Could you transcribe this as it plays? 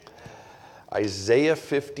Isaiah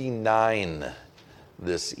 59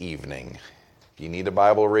 this evening. If you need a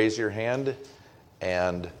Bible, raise your hand.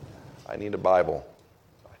 And I need a Bible.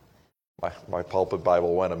 My pulpit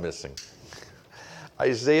Bible went missing.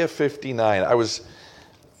 Isaiah 59. I was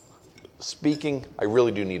speaking. I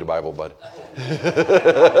really do need a Bible, bud.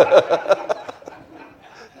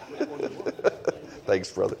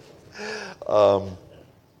 Thanks, brother. I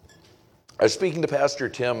was speaking to Pastor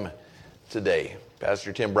Tim today.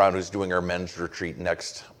 Pastor Tim Brown, who's doing our men's retreat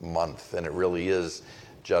next month, and it really is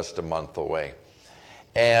just a month away.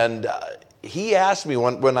 And he asked me,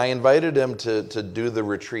 when I invited him to do the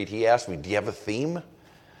retreat, he asked me, do you have a theme?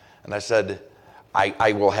 And I said,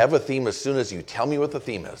 I will have a theme as soon as you tell me what the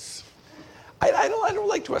theme is. I don't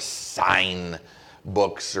like to assign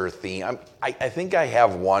books or theme. I think I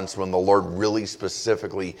have once when the Lord really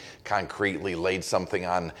specifically, concretely laid something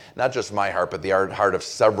on not just my heart, but the heart of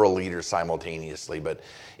several leaders simultaneously. But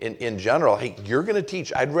in general, hey, you're going to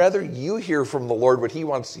teach. I'd rather you hear from the Lord what he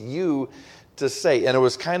wants you to say. And it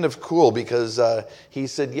was kind of cool because he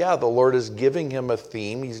said, yeah, the Lord is giving him a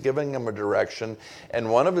theme. He's giving him a direction.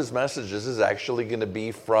 And one of his messages is actually going to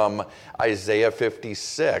be from Isaiah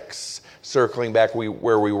 56, circling back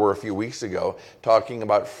where we were a few weeks ago, talking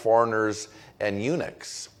about foreigners and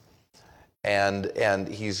eunuchs. And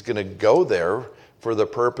he's going to go there for the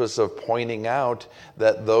purpose of pointing out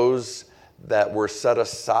that those that were set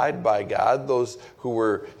aside by God, those who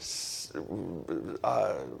were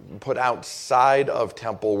put outside of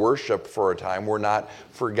temple worship for a time, were not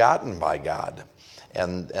forgotten by God.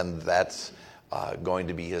 And that's going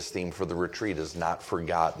to be his theme for the retreat, is not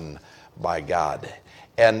forgotten by God.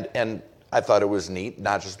 And I thought it was neat,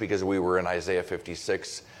 not just because we were in Isaiah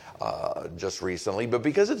 56 just recently, but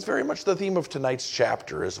because it's very much the theme of tonight's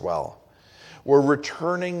chapter as well. We're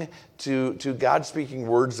returning to God speaking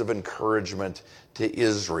words of encouragement to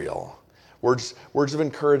Israel. Words of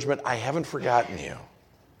encouragement. I haven't forgotten you.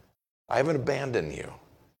 I haven't abandoned you.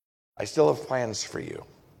 I still have plans for you.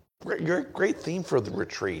 Great theme for the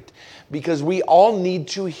retreat, because we all need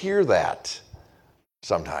to hear that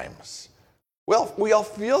sometimes. Well, we all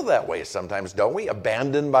feel that way sometimes, don't we?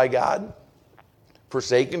 Abandoned by God,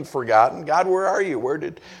 forsaken, forgotten. God, where are you? Where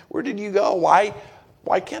did you go?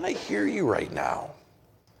 Why can't I hear you right now?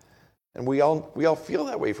 And we all feel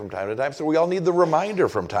that way from time to time, so we all need the reminder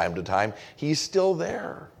from time to time, he's still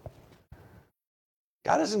there.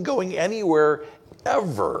 God isn't going anywhere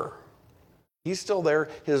ever. He's still there.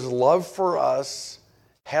 His love for us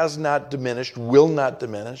has not diminished, will not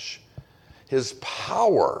diminish. His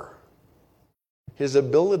power, his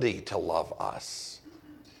ability to love us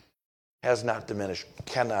has not diminished,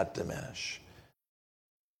 cannot diminish.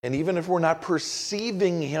 And even if we're not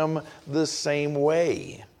perceiving him the same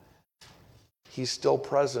way, he's still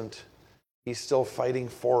present. He's still fighting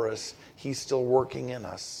for us. He's still working in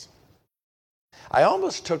us. I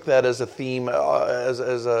almost took that as a theme, as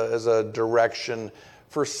a direction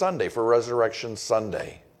for Sunday, for Resurrection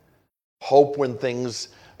Sunday. Hope when things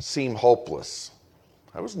seem hopeless.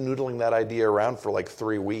 I was noodling that idea around for like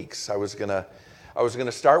 3 weeks. I was gonna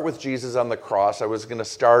start with Jesus on the cross. I was gonna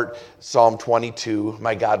start Psalm 22.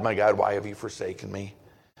 My God, why have you forsaken me?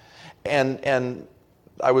 And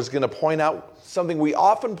I was gonna point out something we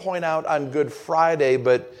often point out on Good Friday,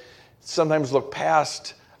 but sometimes look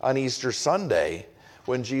past on Easter Sunday,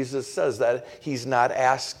 when Jesus says that he's not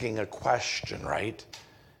asking a question, right?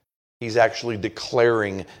 He's actually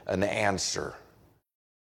declaring an answer.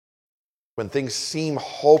 When things seem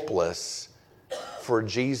hopeless for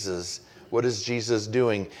Jesus, what is Jesus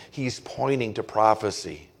doing? He's pointing to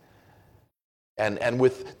prophecy. And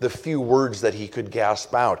with the few words that he could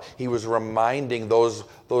gasp out, he was reminding those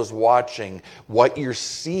watching, what you're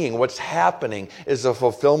seeing, what's happening is a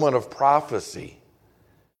fulfillment of prophecy.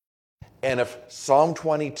 And if Psalm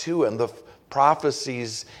 22 and the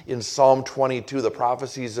prophecies in Psalm 22, the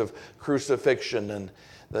prophecies of crucifixion and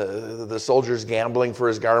the soldiers gambling for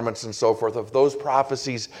his garments and so forth, if those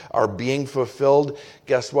prophecies are being fulfilled,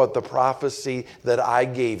 guess what? The prophecy that I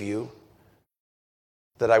gave you,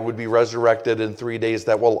 that I would be resurrected in 3 days,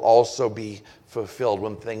 that will also be fulfilled.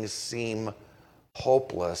 When things seem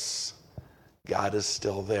hopeless, God is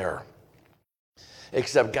still there.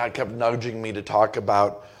 Except God kept nudging me to talk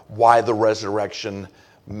about why the resurrection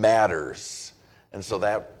matters. And so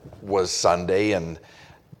that was Sunday, and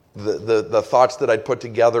the thoughts that I'd put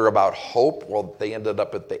together about hope, well, they ended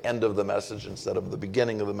up at the end of the message instead of the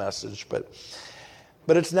beginning of the message. But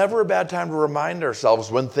it's never a bad time to remind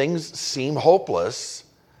ourselves, when things seem hopeless,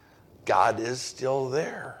 God is still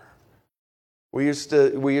there. We used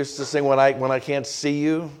to sing, when I can't see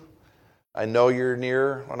you, I know you're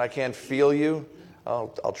near. When I can't feel you,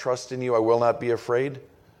 I'll trust in you. I will not be afraid.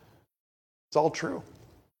 It's all true.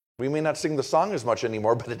 We may not sing the song as much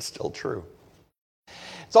anymore, but it's still true.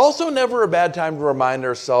 It's also never a bad time to remind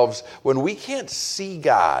ourselves when we can't see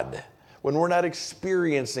God, when we're not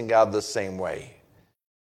experiencing God the same way.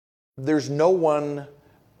 There's no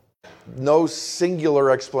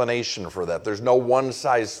singular explanation for that. There's no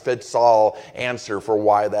one-size-fits-all answer for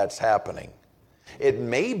why that's happening. It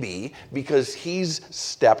may be because he's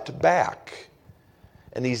stepped back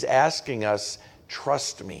and he's asking us,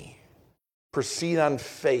 trust me, proceed on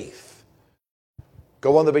faith,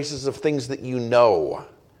 go on the basis of things that you know.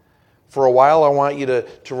 For a while, I want you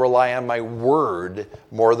to rely on my word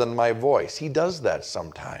more than my voice. He does that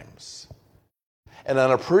sometimes. And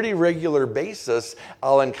on a pretty regular basis,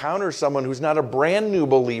 I'll encounter someone who's not a brand new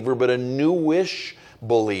believer, but a newish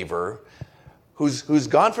believer who's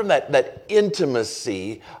gone from that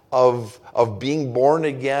intimacy of being born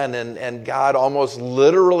again and God almost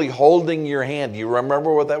literally holding your hand. Do you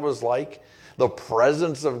remember what that was like? The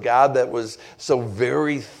presence of God that was so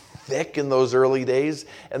very thick in those early days.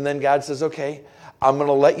 And then God says, okay, I'm going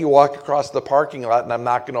to let you walk across the parking lot and I'm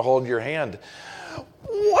not going to hold your hand.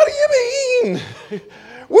 What do you mean?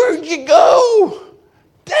 Where'd you go?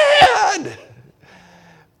 Dad!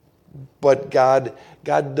 But God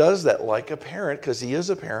does that like a parent, because he is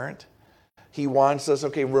a parent. He wants us,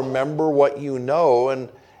 okay, remember what you know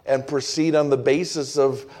and proceed on the basis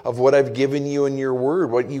of what I've given you in your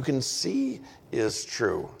word. What you can see is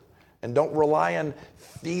true. And don't rely on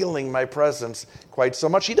feeling my presence quite so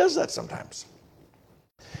much. He does that sometimes.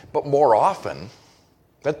 But more often,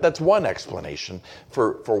 that's one explanation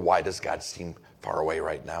for why does God seem far away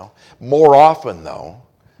right now. More often, though,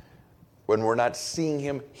 when we're not seeing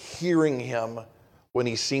him, hearing him, when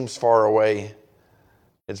he seems far away,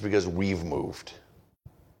 it's because we've moved.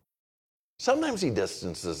 Sometimes he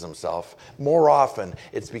distances himself. More often,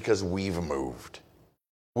 it's because we've moved.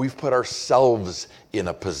 We've put ourselves in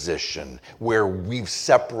a position where we've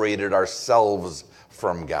separated ourselves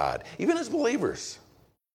from God, even as believers.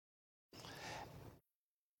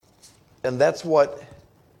 And that's what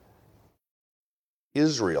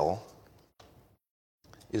Israel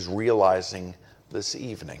is realizing this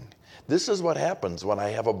evening. This is what happens when I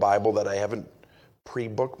have a Bible that I haven't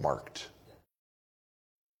pre-bookmarked.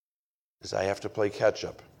 Is I have to play catch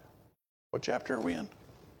up. What chapter are we in?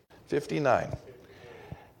 59.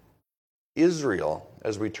 Israel,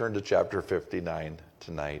 as we turn to chapter 59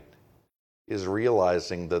 tonight, is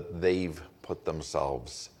realizing that they've put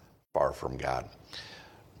themselves far from God.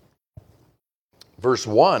 Verse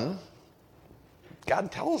 1,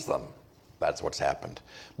 God tells them that's what's happened.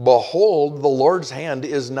 Behold, the Lord's hand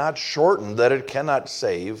is not shortened that it cannot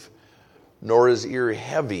save, nor his ear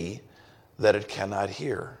heavy that it cannot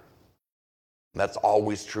hear. And that's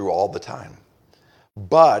always true all the time.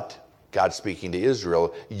 But, God speaking to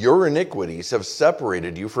Israel, your iniquities have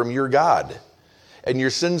separated you from your God, and your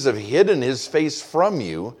sins have hidden his face from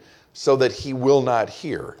you so that he will not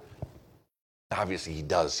hear. Obviously, he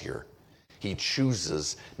does hear. He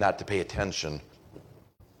chooses not to pay attention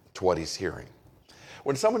to what he's hearing.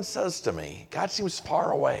 When someone says to me, God seems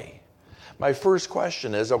far away, my first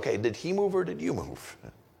question is, okay, did he move or did you move?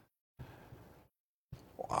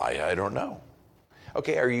 I don't know.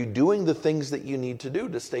 Okay, are you doing the things that you need to do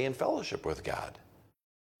to stay in fellowship with God?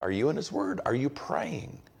 Are you in his word? Are you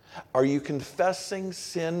praying? Are you confessing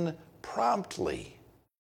sin promptly?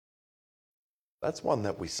 That's one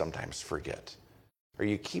that we sometimes forget. Are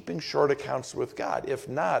you keeping short accounts with God? If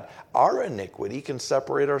not, our iniquity can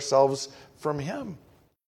separate ourselves from him.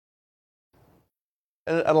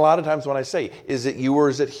 And a lot of times when I say, is it you or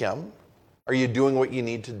is it him? Are you doing what you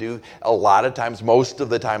need to do? A lot of times, most of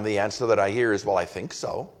the time, the answer that I hear is, well, I think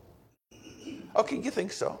so. Okay, you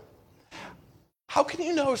think so. How can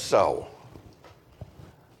you know so?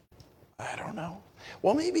 I don't know.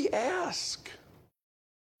 Well, maybe ask.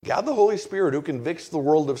 God the Holy Spirit, who convicts the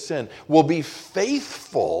world of sin, will be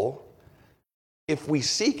faithful if we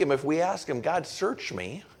seek him, if we ask him, God, search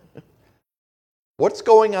me. What's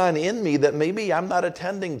going on in me that maybe I'm not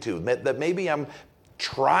attending to, that maybe I'm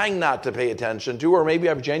trying not to pay attention to, or maybe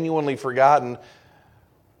I've genuinely forgotten?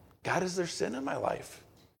 God, is there sin in my life?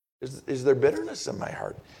 Is there bitterness in my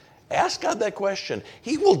heart? Ask God that question.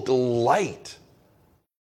 He will delight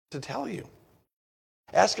to tell you.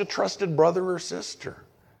 Ask a trusted brother or sister.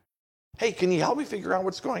 Hey, can you help me figure out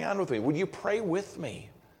what's going on with me? Would you pray with me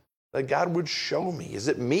that God would show me? Is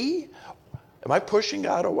it me? Am I pushing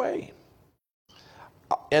God away?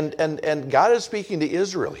 And God is speaking to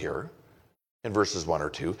Israel here in verses 1 or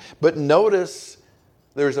 2. But notice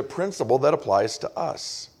there's a principle that applies to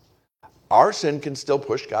us. Our sin can still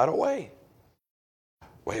push God away.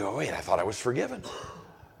 Wait, I thought I was forgiven.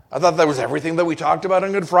 I thought that was everything that we talked about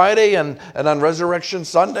on Good Friday and on Resurrection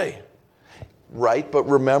Sunday. Right, but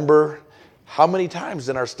remember, how many times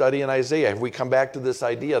in our study in Isaiah have we come back to this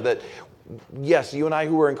idea that, yes, you and I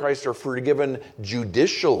who are in Christ are forgiven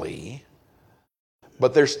judicially,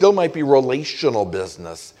 but there still might be relational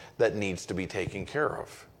business that needs to be taken care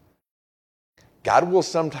of. God will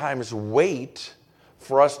sometimes wait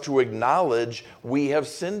for us to acknowledge we have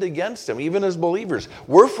sinned against him, even as believers.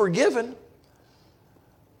 We're forgiven,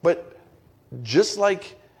 but just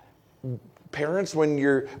like parents, when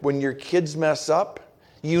your kids mess up,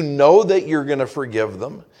 you know that you're going to forgive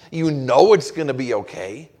them. You know it's going to be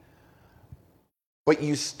okay, but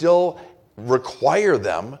you still require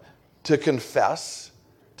them to confess,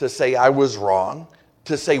 to say, I was wrong,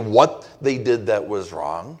 to say what they did that was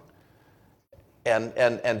wrong,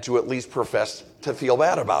 and to at least profess to feel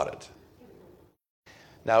bad about it.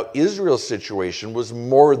 Now, Israel's situation was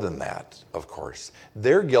more than that, of course.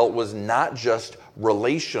 Their guilt was not just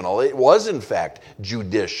relational. It was, in fact,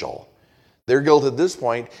 judicial. Their guilt at this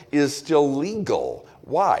point is still legal.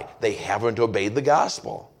 Why? They haven't obeyed the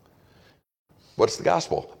gospel. What's the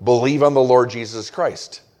gospel? Believe on the Lord Jesus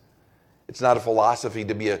Christ. It's not a philosophy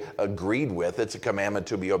to be agreed with. It's a commandment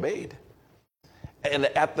to be obeyed. And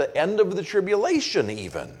at the end of the tribulation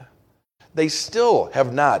even, they still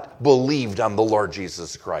have not believed on the Lord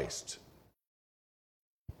Jesus Christ.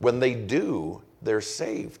 When they do, they're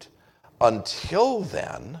saved. Until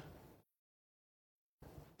then,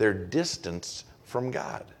 they're distanced from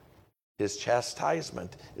God. His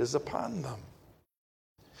chastisement is upon them.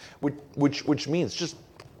 Which means, just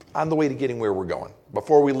on the way to getting where we're going,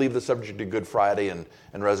 before we leave the subject of Good Friday and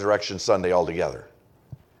Resurrection Sunday altogether,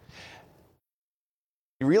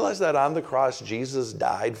 you realize that on the cross, Jesus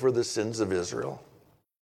died for the sins of Israel?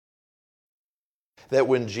 That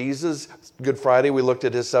when Jesus, Good Friday, we looked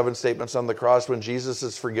at his 7 statements on the cross. When Jesus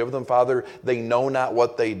says, forgive them, Father, they know not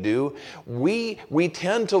what they do. We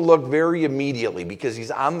tend to look very immediately, because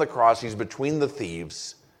he's on the cross, he's between the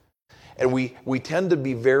thieves. And we tend to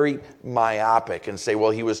be very myopic and say,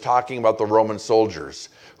 well, he was talking about the Roman soldiers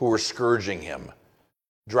who were scourging him,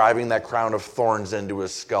 driving that crown of thorns into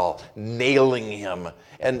his skull, nailing him.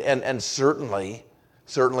 And certainly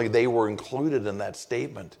they were included in that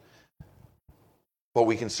statement. But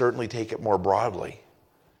we can certainly take it more broadly.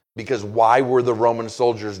 Because why were the Roman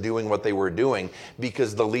soldiers doing what they were doing?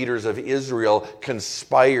 Because the leaders of Israel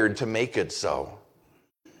conspired to make it so.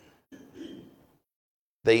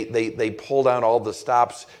 They pulled out all the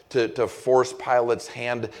stops to force Pilate's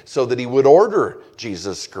hand so that he would order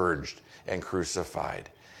Jesus scourged and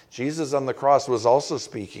crucified. Jesus on the cross was also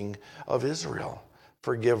speaking of Israel.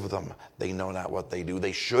 Forgive them. They know not what they do.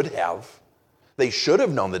 They should have. They should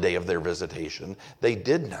have known the day of their visitation. They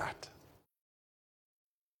did not.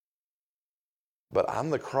 But on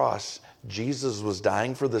the cross, Jesus was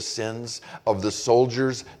dying for the sins of the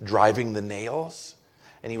soldiers driving the nails.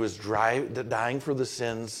 And he was dying for the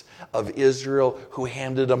sins of Israel who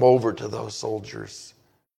handed him over to those soldiers.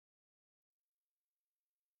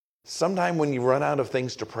 Sometime when you run out of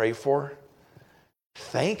things to pray for,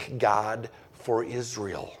 thank God for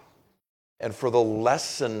Israel and for the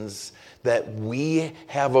lessons that we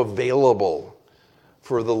have available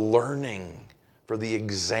for the learning, for the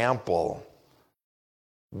example,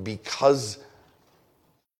 because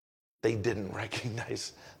they didn't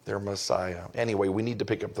recognize their Messiah. Anyway, we need to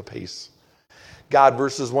pick up the pace. God,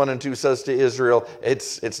 verses 1 and 2 says to Israel,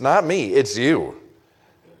 it's not me, it's you.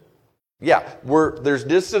 Yeah, there's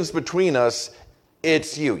distance between us,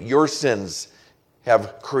 it's you. Your sins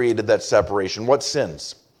have created that separation. What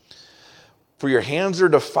sins? For your hands are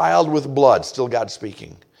defiled with blood, still God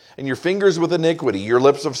speaking, and your fingers with iniquity. Your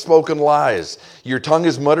lips have spoken lies. Your tongue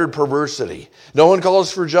has muttered perversity. No one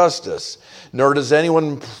calls for justice, nor does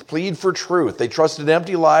anyone plead for truth. They trust in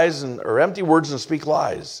empty lies or empty words and speak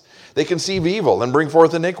lies. They conceive evil and bring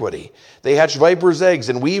forth iniquity. They hatch vipers' eggs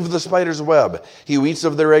and weave the spider's web. He who eats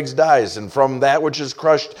of their eggs dies, and from that which is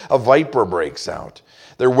crushed a viper breaks out.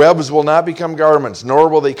 Their webs will not become garments, nor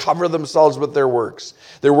will they cover themselves with their works.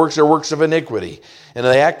 Their works are works of iniquity, and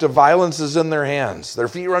the act of violence is in their hands. Their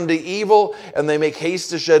feet run to evil, and they make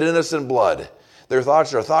haste to shed innocent blood. Their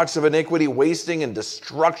thoughts are thoughts of iniquity, wasting and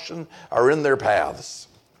destruction are in their paths.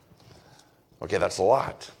 Okay, that's a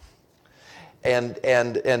lot.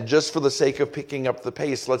 And just for the sake of picking up the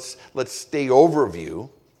pace, let's stay overview.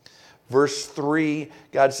 Verse 3,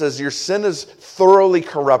 God says, your sin has thoroughly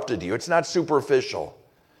corrupted you. It's not superficial.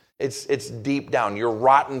 It's deep down. You're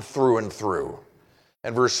rotten through and through.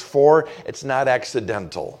 And verse 4, it's not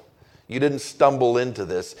accidental. You didn't stumble into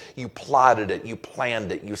this. You plotted it. You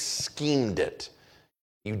planned it. You schemed it.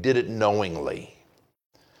 You did it knowingly.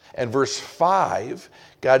 And verse 5,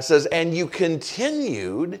 God says, and you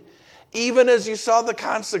continued even as you saw the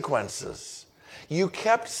consequences. You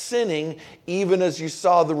kept sinning even as you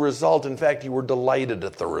saw the result. In fact, you were delighted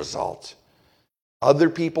at the result. Other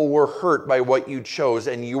people were hurt by what you chose,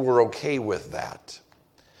 and you were okay with that.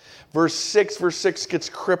 Verse 6 gets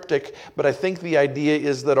cryptic, but I think the idea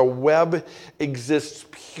is that a web exists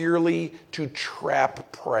purely to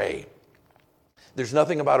trap prey. There's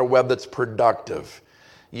nothing about a web that's productive.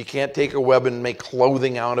 You can't take a web and make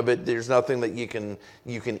clothing out of it. There's nothing that you can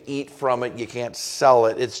eat from it. You can't sell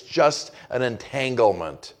it. It's just an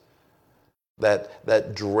entanglement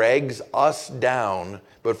that drags us down.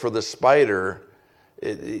 But for the spider,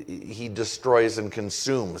 he destroys and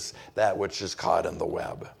consumes that which is caught in the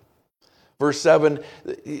web. Verse 7,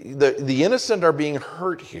 the innocent are being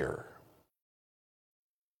hurt here.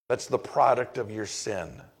 That's the product of your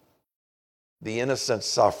sin. The innocent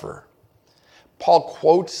suffer. Paul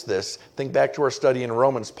quotes this. Think back to our study in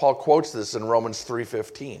Romans. Paul quotes this in Romans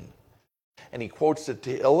 3:15. And he quotes it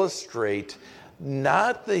to illustrate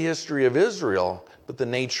not the history of Israel, but the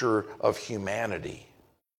nature of humanity.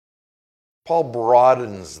 Paul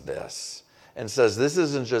broadens this and says this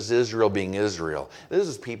isn't just Israel being Israel. This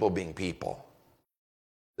is people being people.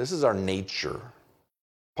 This is our nature.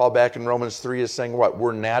 Paul back in Romans 3 is saying what?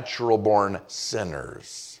 We're natural born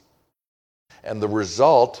sinners. And the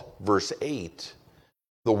result, verse 8,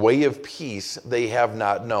 the way of peace they have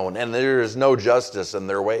not known, and there is no justice in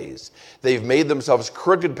their ways. They've made themselves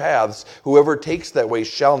crooked paths. Whoever takes that way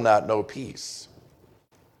shall not know peace.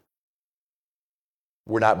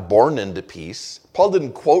 We're not born into peace. Paul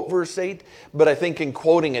didn't quote verse 8, but I think in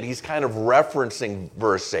quoting it, he's kind of referencing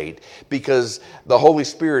verse 8 because the Holy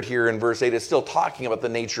Spirit here in verse 8 is still talking about the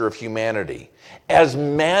nature of humanity as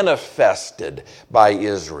manifested by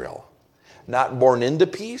Israel. Not born into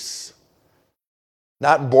peace,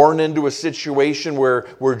 not born into a situation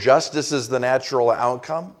where justice is the natural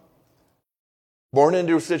outcome, born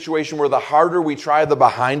into a situation where the harder we try, the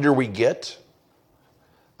behinder we get.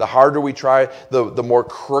 The harder we try, the more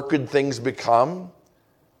crooked things become.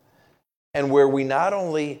 And where we not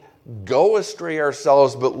only go astray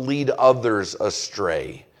ourselves, but lead others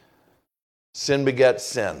astray. Sin begets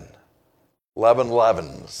sin. Leaven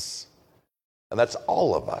leavens. And that's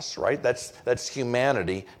all of us, right? That's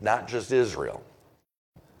humanity, not just Israel.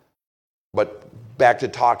 But back to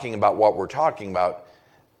talking about what we're talking about,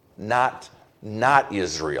 not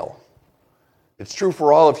Israel. It's true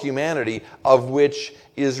for all of humanity, of which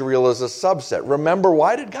Israel is a subset. Remember,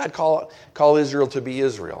 why did God call Israel to be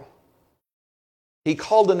Israel? He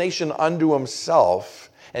called a nation unto himself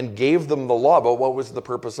and gave them the law. But what was the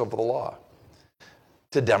purpose of the law?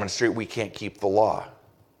 To demonstrate we can't keep the law.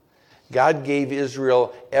 God gave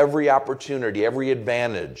Israel every opportunity, every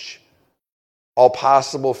advantage, all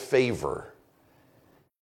possible favor.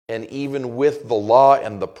 And even with the law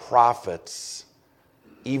and the prophets,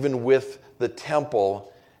 even with the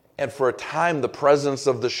temple, and for a time the presence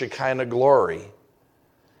of the Shekinah glory,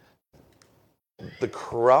 the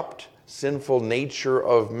corrupt, sinful nature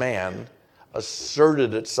of man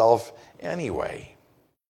asserted itself anyway.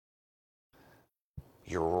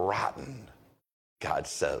 You're rotten, God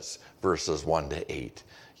says, verses 1 to 8.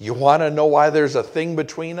 You want to know why there's a thing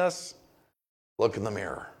between us? Look in the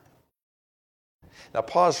mirror. Now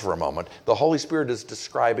pause for a moment. The Holy Spirit is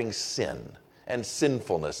describing sin and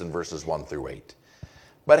sinfulness in verses 1 through 8.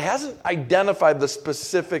 But hasn't identified the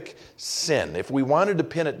specific sin. If we wanted to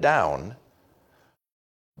pin it down,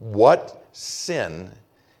 what sin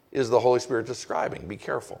is the Holy Spirit describing? Be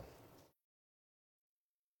careful.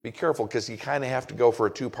 Be careful, because you kind of have to go for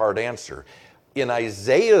a two-part answer. In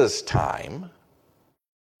Isaiah's time,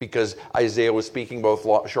 because Isaiah was speaking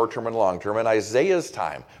both short-term and long-term, in Isaiah's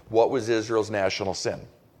time, what was Israel's national sin?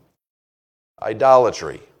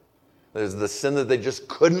 Idolatry. There's the sin that they just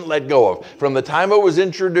couldn't let go of. From the time it was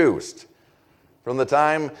introduced, from the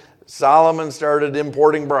time Solomon started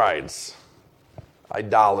importing brides,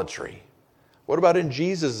 idolatry. What about in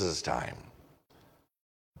Jesus' time?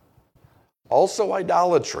 Also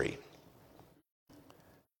idolatry.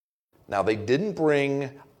 Now, they didn't bring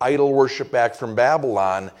idol worship back from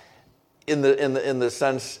Babylon in the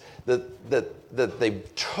sense that they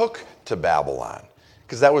took to Babylon,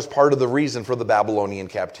 because that was part of the reason for the Babylonian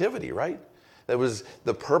captivity, right? That was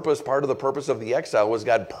the purpose, part of the purpose of the exile was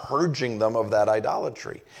God purging them of that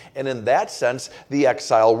idolatry. And in that sense, the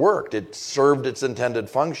exile worked. It served its intended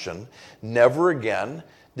function. Never again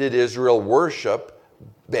did Israel worship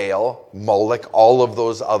Baal, Moloch, all of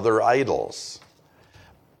those other idols.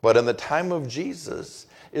 But in the time of Jesus,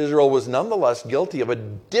 Israel was nonetheless guilty of a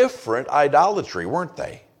different idolatry, weren't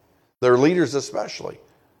they? Their leaders especially.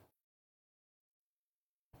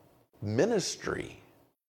 Ministry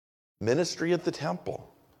at the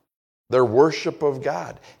temple, their worship of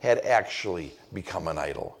God had actually become an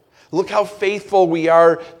idol. Look how faithful we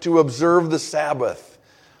are to observe the Sabbath.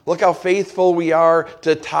 Look how faithful we are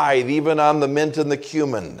to tithe, even on the mint and the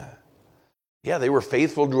cumin. Yeah, they were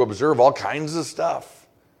faithful to observe all kinds of stuff.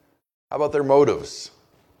 How about their motives?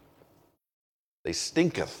 They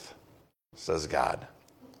stinketh, says God.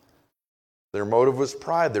 Their motive was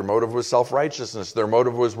pride. Their motive was self-righteousness. Their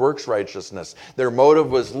motive was works righteousness. Their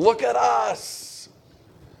motive was, look at us.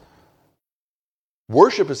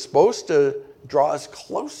 Worship is supposed to draw us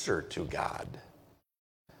closer to God.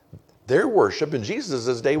 Their worship in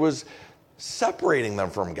Jesus' day was separating them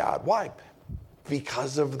from God. Why?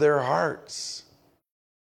 Because of their hearts.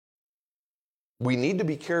 We need to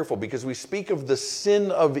be careful because we speak of the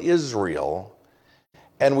sin of Israel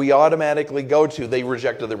and we automatically go to they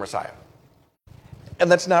rejected their Messiah.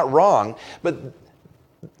 And that's not wrong, but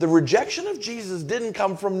the rejection of Jesus didn't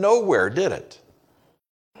come from nowhere, did it?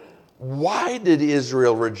 Why did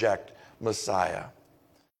Israel reject Messiah?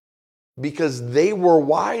 Because they were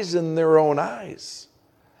wise in their own eyes.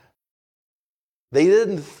 They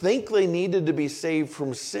didn't think they needed to be saved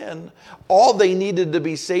from sin. All they needed to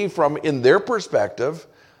be saved from, in their perspective,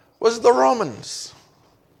 was the Romans.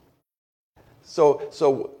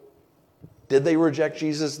 So did they reject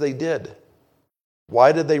Jesus? They did.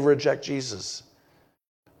 Why did they reject Jesus?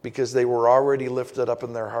 Because they were already lifted up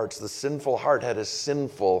in their hearts. The sinful heart had a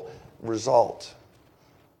sinful result.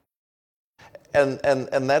 And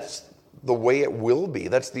that's the way it will be.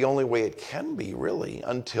 That's the only way it can be, really,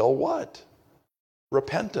 until what?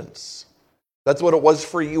 Repentance. That's what it was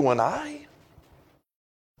for you and I.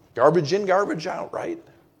 Garbage in, garbage out, right?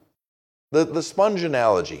 The sponge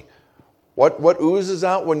analogy. What oozes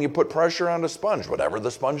out when you put pressure on a sponge? Whatever the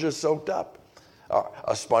sponge is soaked up.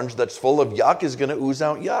 A sponge that's full of yuck is going to ooze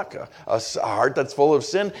out yuck. A heart that's full of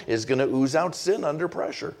sin is going to ooze out sin under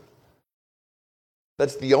pressure.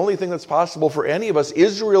 That's the only thing that's possible for any of us,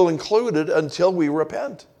 Israel included, until we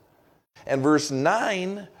repent. And verse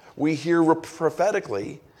 9, we hear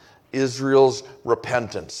prophetically Israel's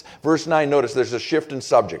repentance. Verse 9, notice there's a shift in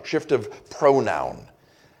subject, shift of pronoun.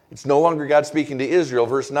 It's no longer God speaking to Israel.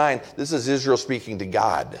 Verse 9, this is Israel speaking to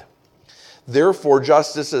God. Therefore,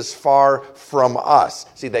 justice is far from us.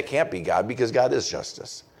 See, that can't be God because God is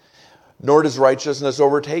justice. Nor does righteousness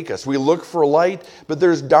overtake us. We look for light, but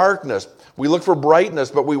there's darkness. We look for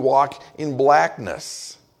brightness, but we walk in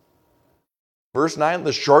blackness. Verse 9,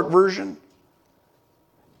 the short version.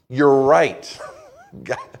 You're right.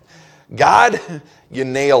 God, you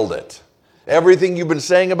nailed it. Everything you've been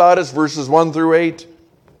saying about us, verses 1 through 8,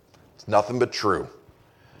 it's nothing but true.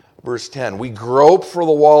 Verse 10, we grope for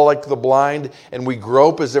the wall like the blind, and we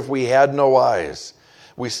grope as if we had no eyes.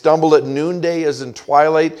 We stumble at noonday as in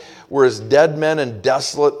twilight. We're as dead men in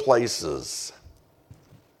desolate places.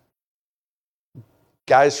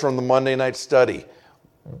 Guys from the Monday night study,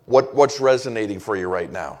 what's resonating for you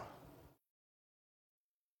right now?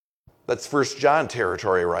 That's 1 John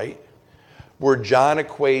territory, right? Where John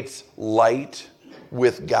equates light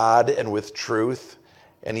with God and with truth,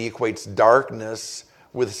 and he equates darkness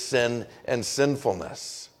with sin and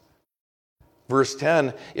sinfulness. Verse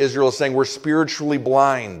 10, Israel is saying we're spiritually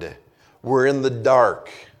blind. We're in the dark.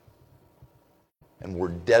 And we're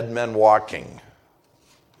dead men walking.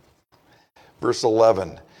 Verse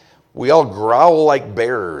 11, we all growl like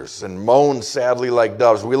bears and moan sadly like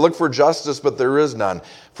doves. We look for justice, but there is none.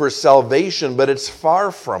 For salvation, but it's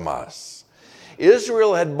far from us.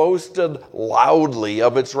 Israel had boasted loudly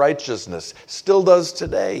of its righteousness, still does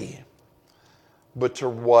today. But to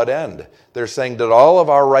what end? They're saying that all of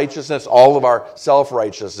our righteousness, all of our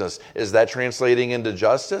self-righteousness, is that translating into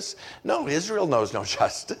justice? No, Israel knows no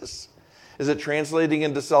justice. Is it translating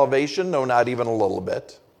into salvation? No, not even a little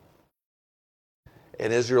bit.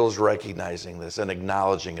 And Israel is recognizing this and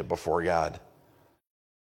acknowledging it before God.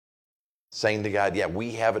 Saying to God, yeah,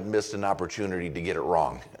 we haven't missed an opportunity to get it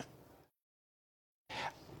wrong.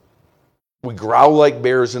 We growl like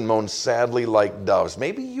bears and moan sadly like doves.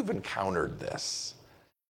 Maybe you've encountered this.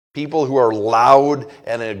 People who are loud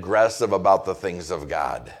and aggressive about the things of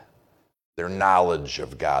God, their knowledge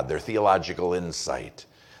of God, their theological insight,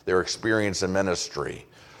 their experience in ministry.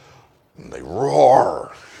 And they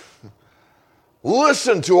roar.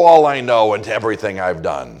 Listen to all I know and to everything I've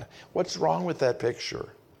done. What's wrong with that picture?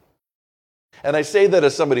 And I say that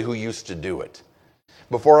as somebody who used to do it.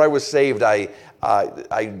 Before I was saved, I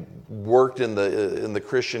worked in the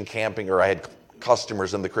Christian camping, or I had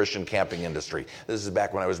customers in the Christian camping industry. This is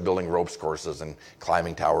back when I was building ropes courses and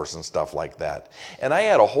climbing towers and stuff like that. And I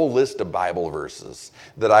had a whole list of Bible verses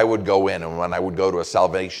that I would go in, and when I would go to a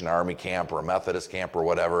Salvation Army camp or a Methodist camp or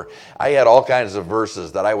whatever, I had all kinds of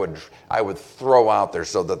verses that I would throw out there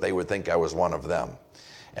so that they would think I was one of them.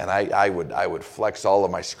 And I would flex all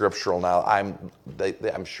of my scriptural knowledge.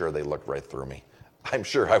 I'm sure they looked right through me. I'm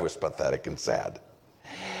sure I was pathetic and sad.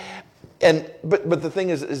 But the thing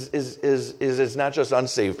is it's not just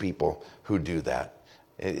unsaved people who do that.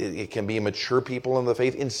 It can be mature people in the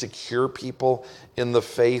faith, insecure people in the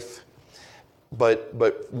faith. But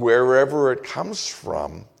wherever it comes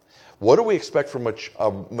from, what do we expect from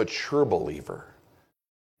a mature believer?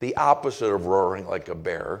 The opposite of roaring like a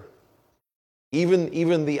bear.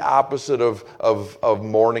 Even the opposite of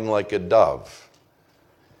mourning like a dove.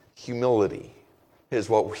 Humility is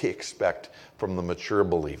what we expect from the mature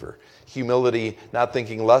believer. Humility, not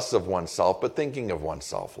thinking less of oneself, but thinking of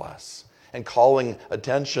oneself less. And calling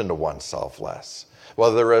attention to oneself less.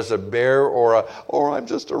 Whether as a bear or I'm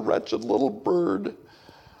just a wretched little bird.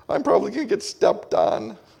 I'm probably going to get stepped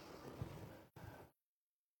on.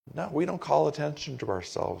 No, we don't call attention to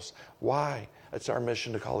ourselves. Why? It's our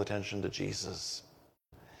mission to call attention to Jesus.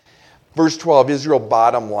 Verse 12, Israel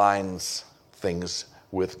bottom lines things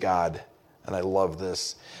with God. And I love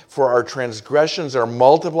this. For our transgressions are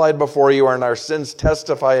multiplied before you, and our sins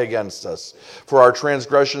testify against us. For our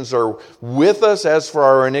transgressions are with us, as for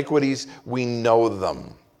our iniquities, we know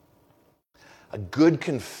them. A good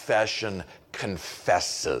confession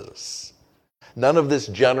confesses. None of this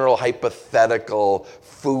general, hypothetical,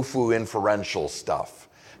 foo-foo inferential stuff.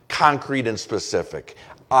 Concrete and specific.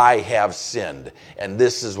 I have sinned, and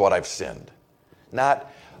this is what I've sinned.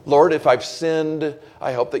 Not, Lord, if I've sinned,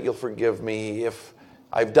 I hope that you'll forgive me. If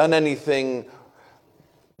I've done anything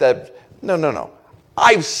that... No.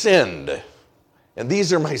 I've sinned, and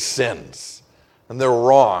these are my sins, and they're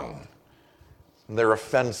wrong, and they're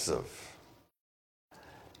offensive.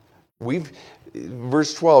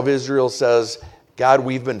 Verse 12, Israel says, God,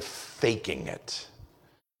 we've been faking it.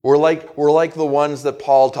 We're like the ones that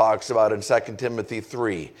Paul talks about in 2 Timothy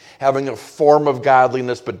 3, having a form of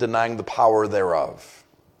godliness but denying the power thereof.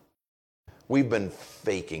 We've been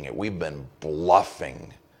faking it. We've been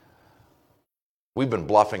bluffing. We've been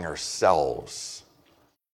bluffing ourselves.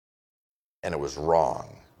 And it was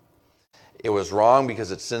wrong. It was wrong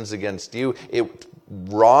because it sins against you. It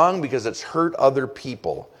wrong because it's hurt other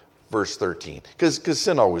people. Verse 13, because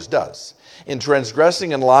sin always does. In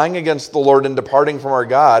transgressing and lying against the Lord and departing from our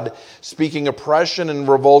God, speaking oppression and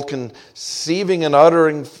revolt, conceiving and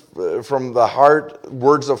uttering from the heart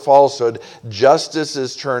words of falsehood, justice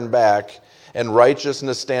is turned back and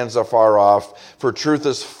righteousness stands afar off. For truth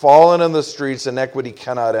is fallen in the streets and equity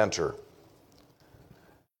cannot enter.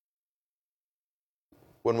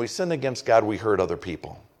 When we sin against God, we hurt other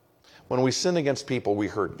people. When we sin against people, we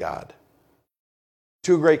hurt God.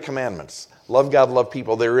 Two great commandments. Love God, love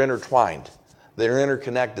people. They're intertwined. They're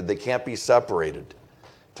interconnected. They can't be separated.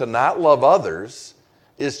 To not love others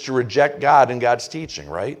is to reject God and God's teaching,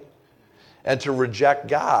 right? And to reject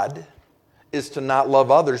God is to not love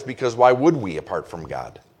others, because why would we apart from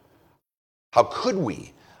God? How could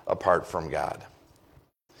we apart from God?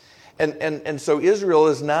 And so Israel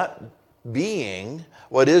is not being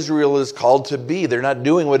what Israel is called to be. They're not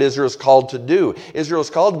doing what Israel is called to do. Israel is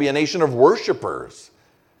called to be a nation of worshipers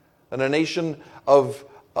and a nation of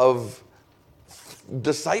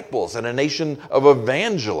disciples and a nation of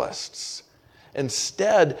evangelists.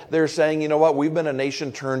 Instead, they're saying, you know what? We've been a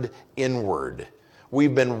nation turned inward.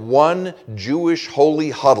 We've been one Jewish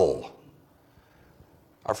holy huddle.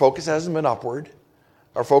 Our focus hasn't been upward.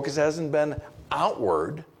 Our focus hasn't been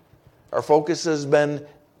outward. Our focus has been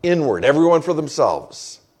inward, everyone for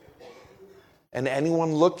themselves. And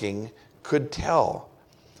anyone looking could tell.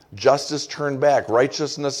 Justice turned back,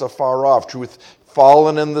 righteousness afar off, truth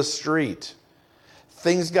fallen in the street.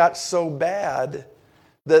 Things got so bad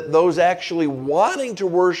that those actually wanting to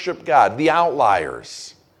worship God, the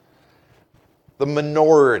outliers, the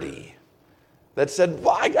minority that said,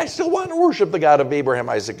 well, I still want to worship the God of Abraham,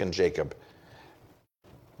 Isaac, and Jacob,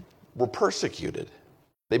 were persecuted.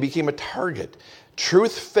 They became a target.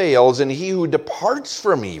 Truth fails, and he who departs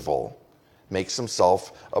from evil makes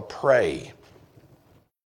himself a prey.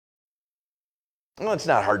 Well, it's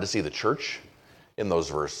not hard to see the church in those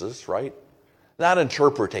verses, right? Not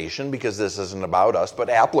interpretation, because this isn't about us, but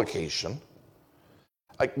application.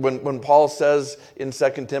 Like when Paul says in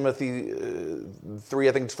 2 Timothy 3,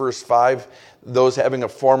 I think it's verse 5, those having a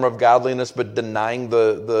form of godliness but denying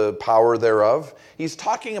the power thereof, he's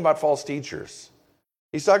talking about false teachers.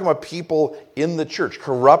 He's talking about people in the church,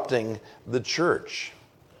 corrupting the church.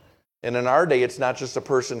 And in our day, it's not just a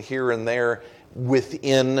person here and there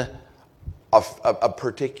within a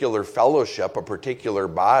particular fellowship, a particular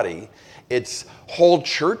body. It's whole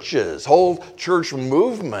churches, whole church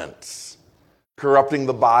movements corrupting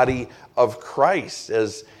the body of Christ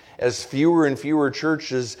as fewer and fewer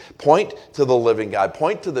churches point to the living God,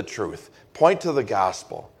 point to the truth, point to the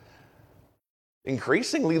gospel.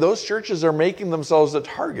 Increasingly, those churches are making themselves a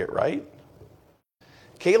target, right?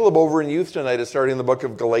 Caleb over in youth tonight is starting the book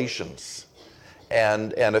of Galatians.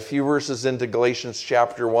 And a few verses into Galatians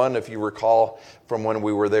chapter 1, if you recall from when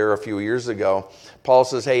we were there a few years ago, Paul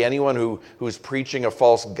says, hey, anyone who's preaching a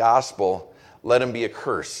false gospel, let him be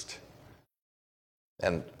accursed.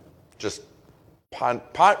 And just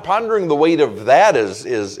pondering the weight of that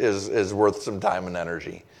is worth some time and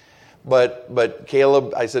energy. But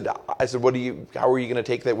Caleb, I said, how are you going to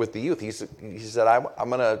take that with the youth? He said, I'm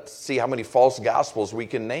going to see how many false gospels we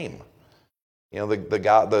can name. You know,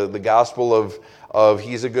 the gospel of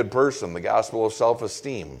he's a good person, the gospel of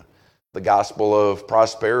self-esteem, the gospel of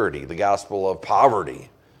prosperity, the gospel of poverty,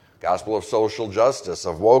 gospel of social justice,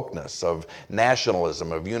 of wokeness, of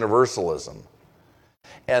nationalism, of universalism.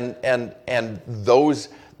 And those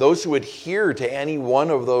who adhere to any one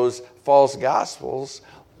of those false gospels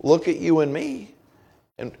look at you and me,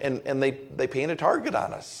 and they paint a target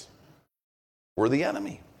on us. We're the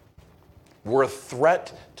enemy. We're a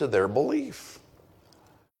threat to their belief.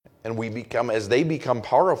 And as they become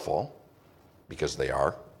powerful, because they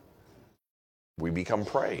are, we become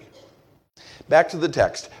prey. Back to the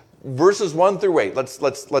text. Verses 1 through 8.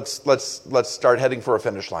 Let's start heading for a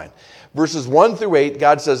finish line. Verses 1 through 8,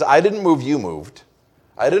 God says, I didn't move, you moved.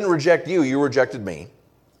 I didn't reject you, you rejected me.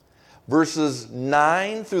 Verses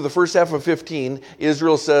 9 through the first half of 15,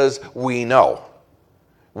 Israel says, we know.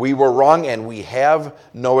 We were wrong and we have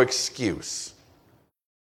no excuse.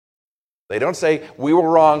 They don't say, we were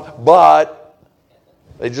wrong, but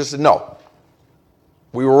they just said, no,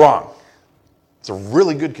 we were wrong. It's a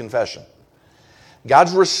really good confession.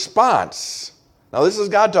 God's response, now this is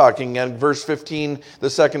God talking in verse 15, the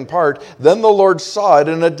second part, then the Lord saw it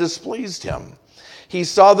and it displeased him. He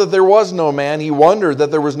saw that there was no man. He wondered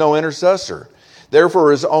that there was no intercessor.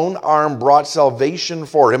 Therefore his own arm brought salvation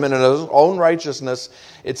for him, and in his own righteousness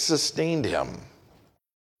it sustained him.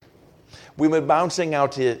 We've been bouncing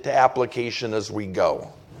out to application as we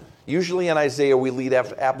go. Usually in Isaiah we lead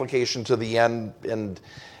application to the end, and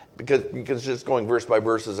because just going verse by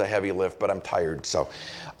verse is a heavy lift, but I'm tired, so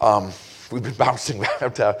we've been bouncing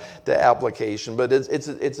back to application. But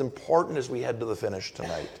it's important as we head to the finish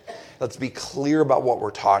tonight. Let's be clear about what we're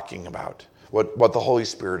talking about, what the Holy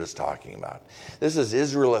Spirit is talking about. This is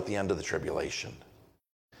Israel at the end of the tribulation.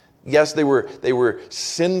 Yes, they were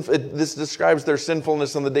sinful. This describes their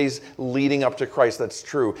sinfulness in the days leading up to Christ. That's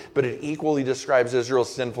true. But it equally describes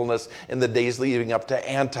Israel's sinfulness in the days leading up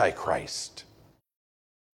to Antichrist.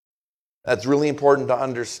 That's really important to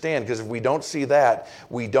understand, because if we don't see that,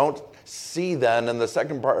 we don't see then in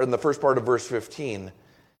the first part of verse 15,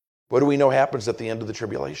 what do we know happens at the end of the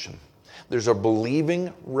tribulation? There's a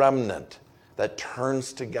believing remnant that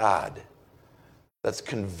turns to God, that's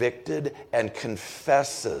convicted and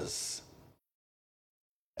confesses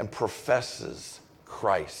and professes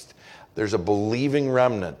Christ. There's a believing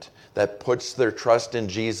remnant that puts their trust in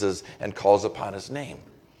Jesus and calls upon his name.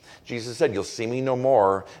 Jesus said, you'll see me no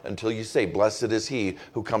more until you say, blessed is he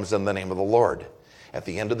who comes in the name of the Lord. At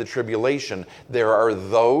the end of the tribulation, there are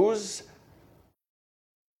those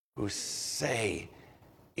who say,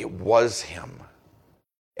 it was him,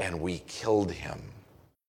 and we killed him,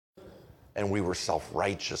 and we were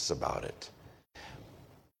self-righteous about it.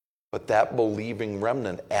 But that believing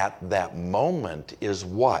remnant at that moment is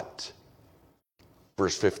what?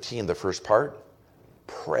 Verse 15, the first part,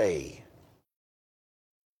 pray.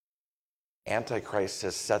 Antichrist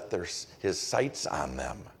has set his sights on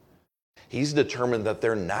them. He's determined that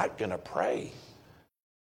they're not going to pray.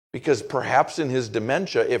 Because perhaps in his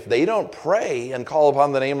dementia, if they don't pray and call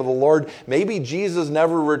upon the name of the Lord, maybe Jesus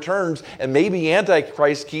never returns, and maybe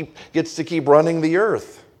Antichrist gets to keep running the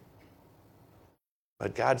earth.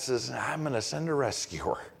 But God says, I'm going to send a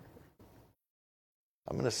rescuer.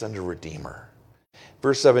 I'm going to send a redeemer.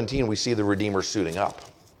 Verse 17, we see the redeemer suiting up.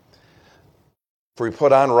 For he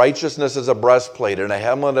put on righteousness as a breastplate and a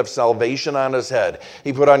helmet of salvation on his head.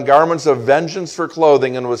 He put on garments of vengeance for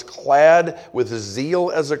clothing and was clad with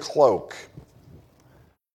zeal as a cloak.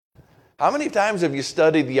 How many times have you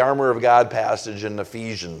studied the armor of God passage in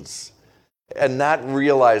Ephesians and not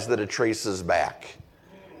realized that it traces back?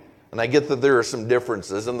 And I get that there are some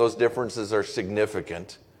differences, and those differences are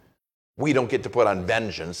significant. We don't get to put on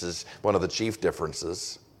vengeance is one of the chief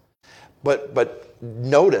differences. But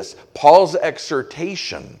notice, Paul's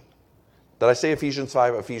exhortation, did I say Ephesians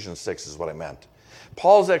 5? Ephesians 6 is what I meant.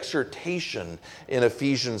 Paul's exhortation in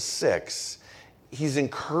Ephesians 6, he's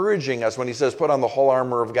encouraging us, when he says put on the whole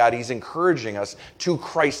armor of God, he's encouraging us to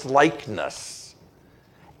Christ-likeness,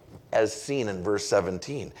 as seen in verse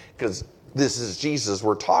 17. Because this is Jesus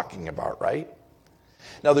we're talking about, right?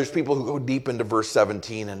 Now, there's people who go deep into verse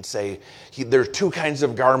 17 and say there's two kinds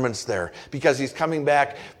of garments there because he's coming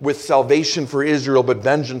back with salvation for Israel but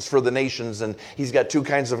vengeance for the nations, and he's got two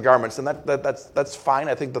kinds of garments. And that's fine.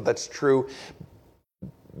 I think that's true.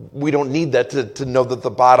 We don't need that to know that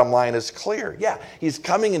the bottom line is clear. Yeah, he's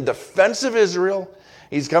coming in defense of Israel.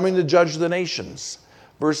 He's coming to judge the nations.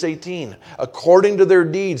 Verse 18, according to their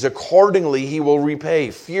deeds, accordingly he will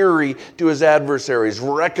repay fury to his adversaries,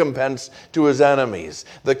 recompense to his enemies.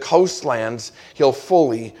 The coastlands he'll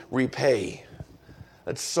fully repay.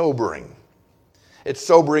 That's sobering. It's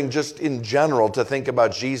sobering just in general to think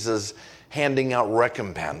about Jesus handing out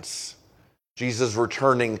recompense. Jesus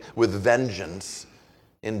returning with vengeance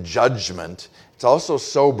in judgment. It's also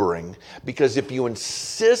sobering because if you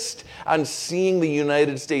insist on seeing the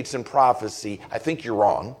United States in prophecy, I think you're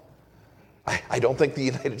wrong. I don't think the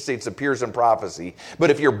United States appears in prophecy.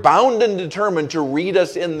 But if you're bound and determined to read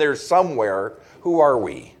us in there somewhere, who are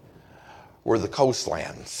we? We're the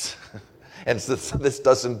coastlands. And this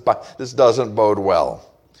doesn't bode well.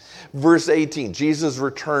 Verse 18, Jesus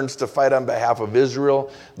returns to fight on behalf of Israel.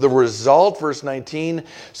 The result, verse 19,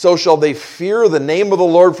 so shall they fear the name of the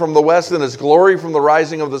Lord from the west and his glory from the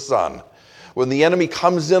rising of the sun. When the enemy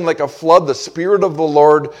comes in like a flood, the Spirit of the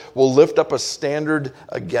Lord will lift up a standard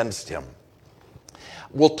against him.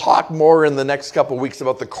 We'll talk more in the next couple of weeks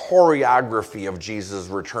about the choreography of Jesus'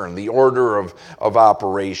 return, the order of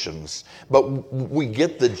operations. But we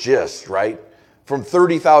get the gist, right? From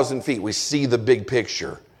 30,000 feet, we see the big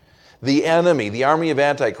picture. The enemy, the army of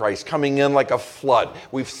Antichrist, coming in like a flood.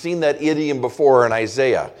 We've seen that idiom before in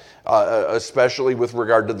Isaiah, especially with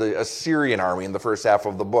regard to the Assyrian army in the first half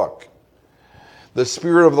of the book. The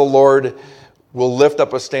Spirit of the Lord will lift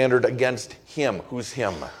up a standard against him. Who's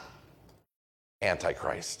him?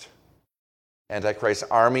 Antichrist. Antichrist's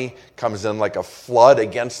army comes in like a flood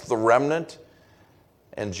against the remnant,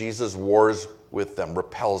 and Jesus wars with them,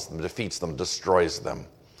 repels them, defeats them, destroys them.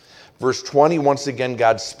 Verse 20, once again,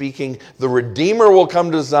 God speaking, the Redeemer will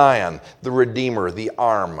come to Zion. The Redeemer, the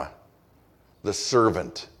arm, the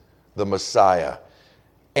servant, the Messiah.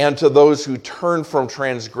 And to those who turn from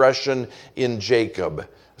transgression in Jacob,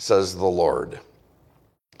 says the Lord.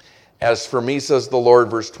 As for me, says the Lord,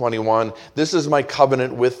 verse 21, this is my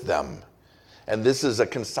covenant with them. And this is a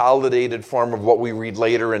consolidated form of what we read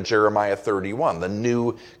later in Jeremiah 31, the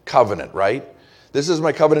new covenant, right? This is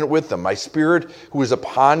my covenant with them, my Spirit who is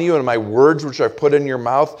upon you, and my words which I've put in your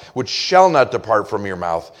mouth, which shall not depart from your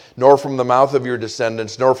mouth, nor from the mouth of your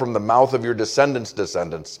descendants, nor from the mouth of your descendants'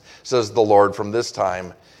 descendants, says the Lord, from this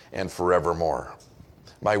time and forevermore.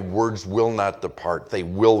 My words will not depart, they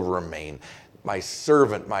will remain. My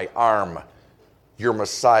servant, my arm, your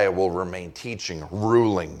Messiah will remain teaching,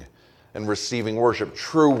 ruling, and receiving worship,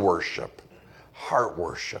 true worship, heart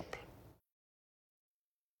worship.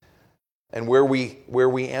 And where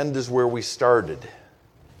we end is where we started.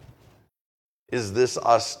 Is this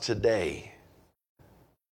us today?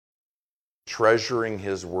 Treasuring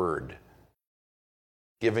his word,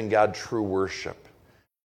 giving God true worship,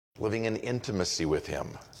 living in intimacy with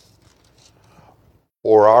him?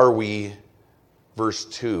 Or are we, verse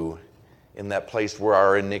 2, in that place where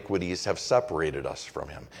our iniquities have separated us from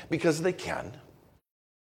him? Because they can.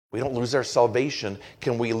 We don't lose our salvation.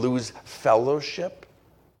 Can we lose fellowship?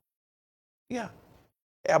 Yeah,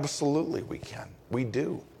 absolutely we can. We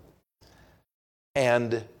do.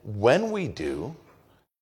 And when we do,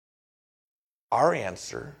 our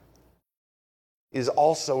answer is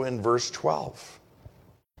also in verse 12.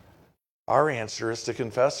 Our answer is to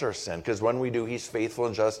confess our sin, because when we do, he's faithful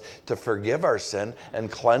and just to forgive our sin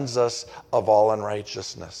and cleanse us of all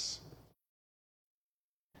unrighteousness.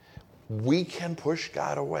 We can push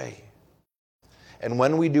God away. And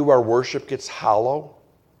when we do, our worship gets hollow.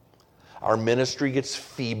 Our ministry gets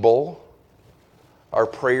feeble. Our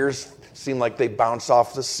prayers seem like they bounce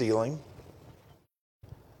off the ceiling.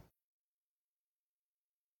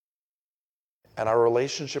 And our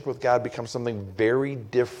relationship with God becomes something very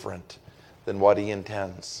different than what he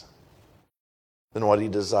intends, than what he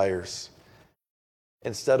desires.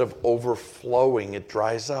 Instead of overflowing, it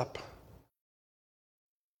dries up.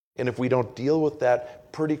 And if we don't deal with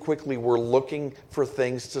that, pretty quickly we're looking for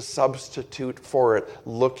things to substitute for it,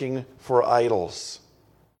 looking for idols.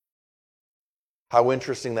 How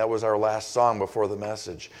interesting that was our last song before the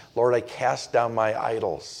message. Lord, I cast down my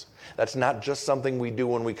idols. That's not just something we do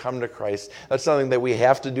when we come to Christ. That's something that we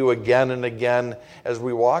have to do again and again as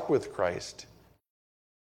we walk with Christ.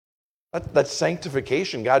 That's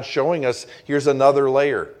sanctification. God showing us, here's another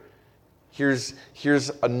layer. Here's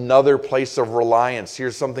another place of reliance.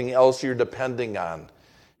 Here's something else you're depending on.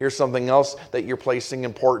 Here's something else that you're placing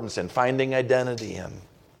importance in, finding identity in.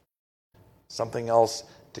 Something else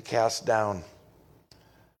to cast down.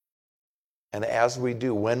 And as we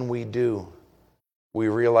do, when we do, we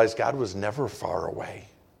realize God was never far away.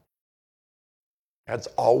 God's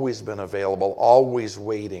always been available, always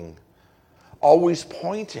waiting, always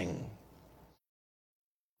pointing,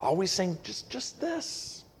 always saying just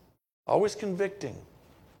this, always convicting,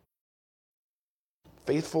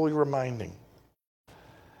 faithfully reminding.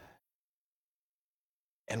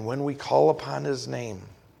 And when we call upon his name,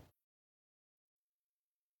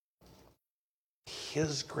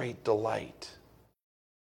 his great delight,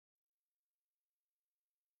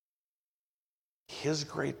 his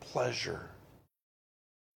great pleasure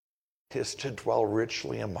is to dwell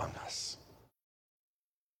richly among us,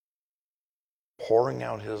 pouring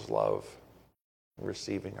out his love and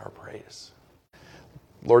receiving our praise.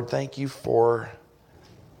 Lord, thank you for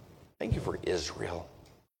Israel.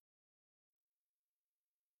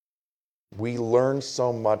 We learn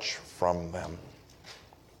so much from them.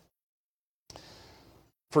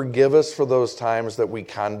 Forgive us for those times that we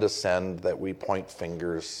condescend, that we point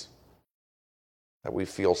fingers, that we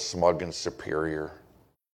feel smug and superior.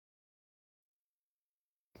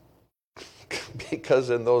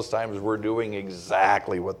 Because in those times we're doing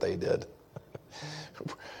exactly what they did.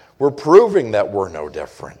 We're proving that we're no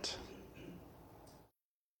different.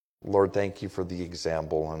 Lord, thank you for the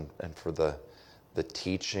example and for the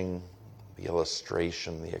teaching, the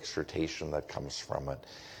illustration, the exhortation that comes from it.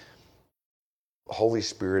 Holy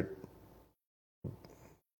Spirit,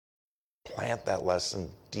 plant that lesson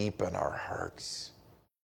deep in our hearts.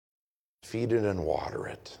 Feed it and water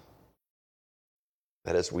it.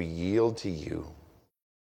 That as we yield to you,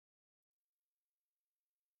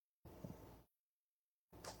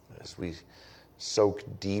 as we soak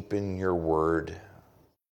deep in your word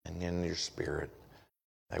and in your spirit,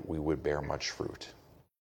 that we would bear much fruit.